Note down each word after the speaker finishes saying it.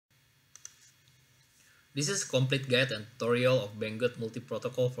This is complete guide and tutorial of BANGGOOD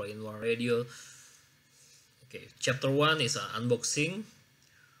Multiprotocol for in-one radio. Okay, chapter 1 is an unboxing.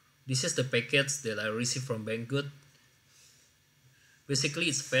 This is the package that I received from BANGGOOD. Basically,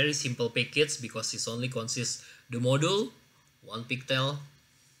 it's very simple package because it only consists the module, one pigtail,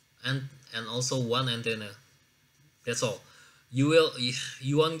 and also one antenna. That's all. You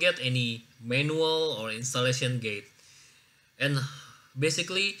won't get any manual or installation guide. And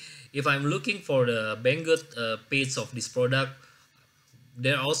basically, if I'm looking for the BANGGOOD page of this product,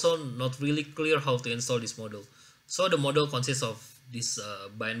 they're also not really clear how to install this module. So the module consists of this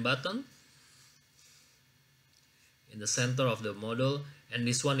bind button in the center of the module, and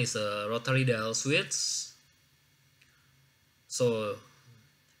this one is a rotary dial switch. So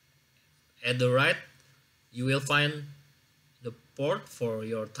at the right, you will find the port for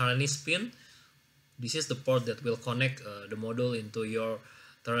your Taranis pin. This is the port that will connect the module into your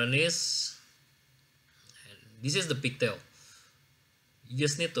Taranis. And this is the pigtail. You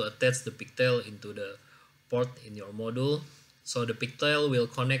just need to attach the pigtail into the port in your module. So the pigtail will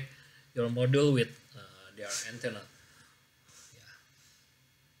connect your module with their antenna. Yeah.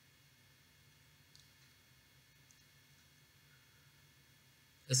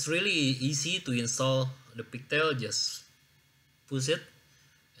 It's really easy to install the pigtail. Just push it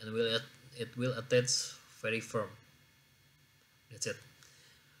and it will attach very firm. That's it.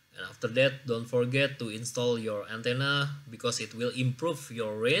 And after that, don't forget to install your antenna because it will improve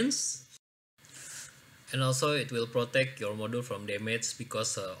your range, and also it will protect your module from damage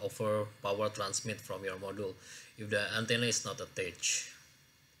because over power transmit from your module if the antenna is not attached.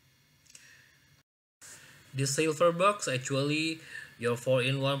 This silver box actually your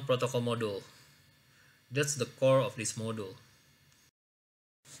 4-in-1 protocol module. That's the core of this module.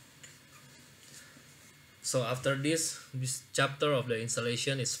 So after this chapter of the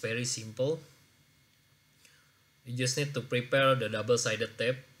installation is very simple. You just need to prepare the double-sided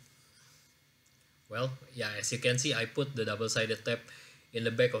tape. Well, yeah, as you can see, I put the double-sided tape in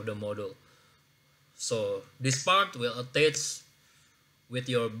the back of the module. So this part will attach with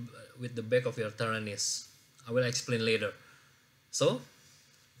the back of your Taranis. I will explain later. So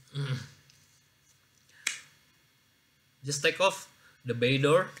just take off the bay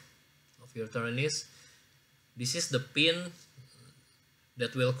door of your Taranis. This is the pin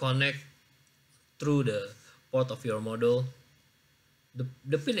that will connect through the port of your module.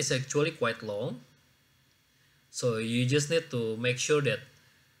 The pin is actually quite long, so you just need to make sure that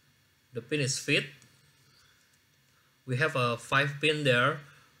the pin is fit. We have a 5-pin there.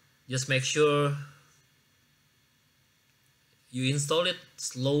 Just make sure you install it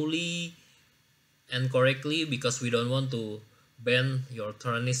slowly and correctly because we don't want to bend your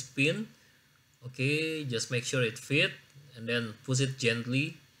Taranis pin. Okay, just make sure it fit and then push it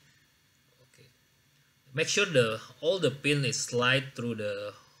gently. Okay, make sure all the pin is slide through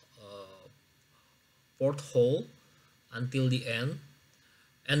the port hole until the end,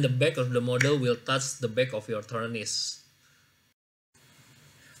 and the back of the module will touch the back of your Taranis.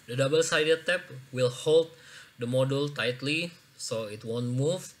 The double-sided tape will hold the module tightly so it won't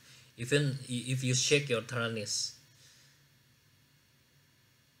move even if you shake your Taranis.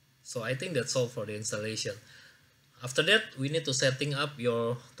 So I think that's all for the installation. After that, we need to setting up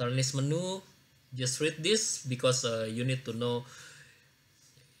your Taranis menu. Just read this because you need to know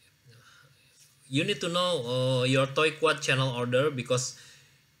your toy quad channel order, because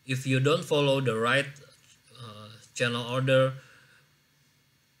if you don't follow the right channel order,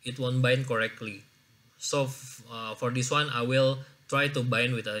 it won't bind correctly. So for this one, I will try to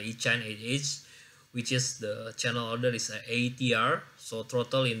bind with a EACHINE 8H, which is the channel order is a ATR. So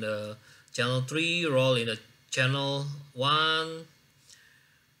throttle in the channel 3, roll in the channel 1,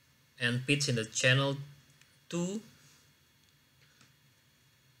 and pitch in the channel 2.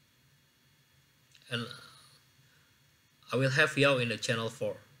 And I will have yaw in the channel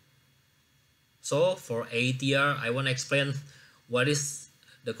 4. So for ATR, I want to explain what is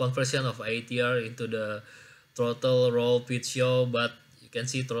the conversion of ATR into the throttle, roll, pitch, yaw, but you can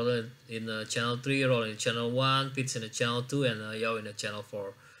see throttle in channel 3, roll in channel 1, pitch in the channel 2, and yaw in the channel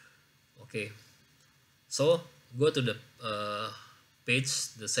 4. Okay, so go to the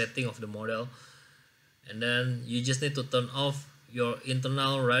page, the setting of the model, and then you just need to turn off your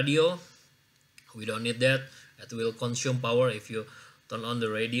internal radio. We don't need that. It will consume power if you turn on the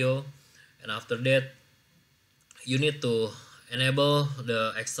radio. And after that, you need to enable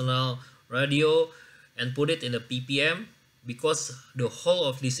the external radio and put it in the PPM, because the whole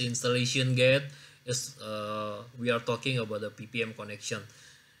of this installation guide is we are talking about the PPM connection.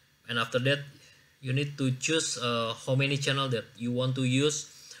 And after that, you need to choose how many channel that you want to use.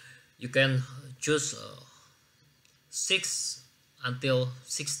 You can choose 6 until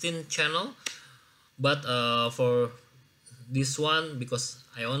 16 channel, but for this one, because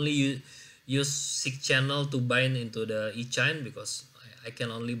I only use 6 channel to bind into the EACHINE, because I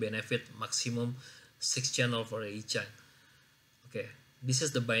can only benefit maximum 6 channel for the EACHINE. Okay, this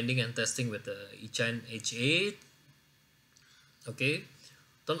is the binding and testing with the EACHINE H8. Okay,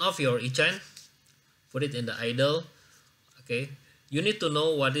 turn off your EACHINE, put it in the idle. Okay, you need to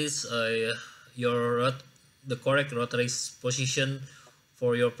know what is the correct rotary position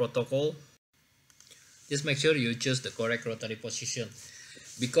for your protocol. Just make sure you choose the correct rotary position,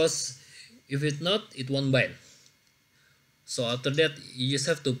 because if it's not, it won't bind. So after that, you just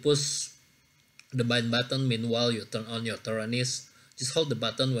have to push the bind button meanwhile you turn on your TARANIS. Just hold the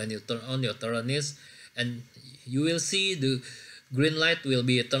button when you turn on your TARANIS, and you will see the green light will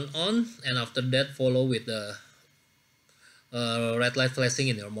be turned on, and after that follow with the red light flashing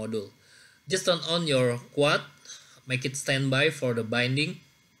in your module. Just turn on your quad, make it standby for the binding.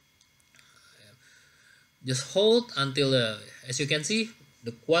 Just hold until as you can see,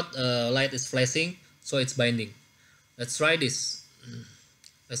 the quad light is flashing, so it's binding. Let's try this.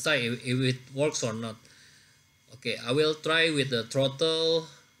 Let's try if it works or not. Okay, I will try with the throttle.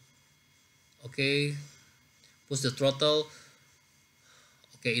 Okay, push the throttle.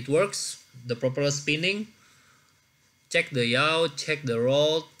 Okay, it works. The propeller spinning. Check the yaw, check the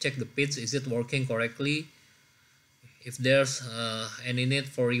roll, check the pitch. Is it working correctly? If there's any need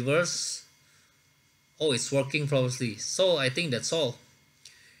for reverse. Oh, it's working flawlessly. So I think that's all.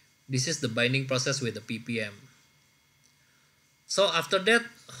 This is the binding process with the PPM. So after that,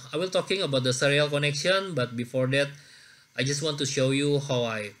 I will talking about the serial connection, but before that, I just want to show you how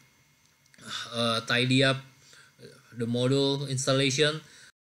I tidy up the module installation.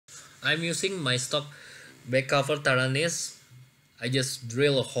 I'm using my stock back cover TARANIS. I just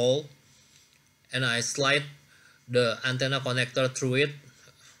drill a hole and I slide the antenna connector through it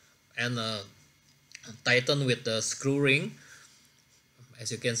and tighten with the screw ring.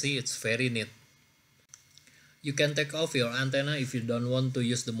 As you can see, it's very neat. You can take off your antenna if you don't want to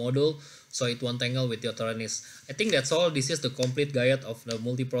use the module, so it won't tangle with your TARANIS. I think that's all. This is the complete guide of the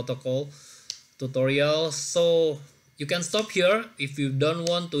multi-protocol tutorial. So you can stop here if you don't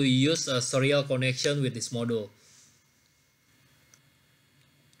want to use a serial connection with this module.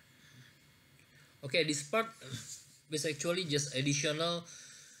 Okay, this part is actually just additional.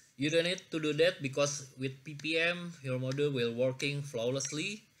 You don't need to do that because with PPM your module will working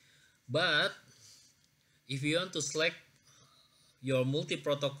flawlessly. But if you want to select your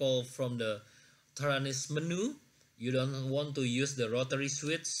multi-protocol from the TARANIS menu, you don't want to use the rotary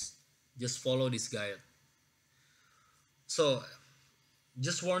switch, just follow this guide. So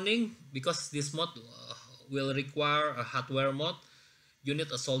just warning, because this mode will require a hardware mode, you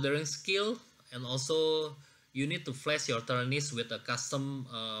need a soldering skill, and also you need to flash your TARANIS with a custom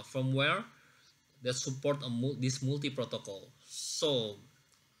firmware that support this multi-protocol. So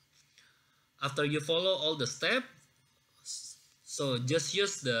after you follow all the steps, so just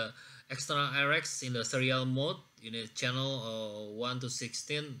use the external RX in the serial mode in the channel 1 to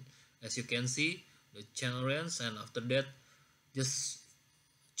 16, as you can see the channel range, and after that just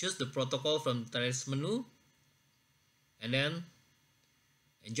choose the protocol from the TARANIS menu and then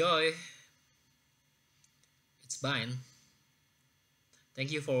enjoy. It's bind.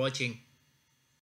 Thank you for watching.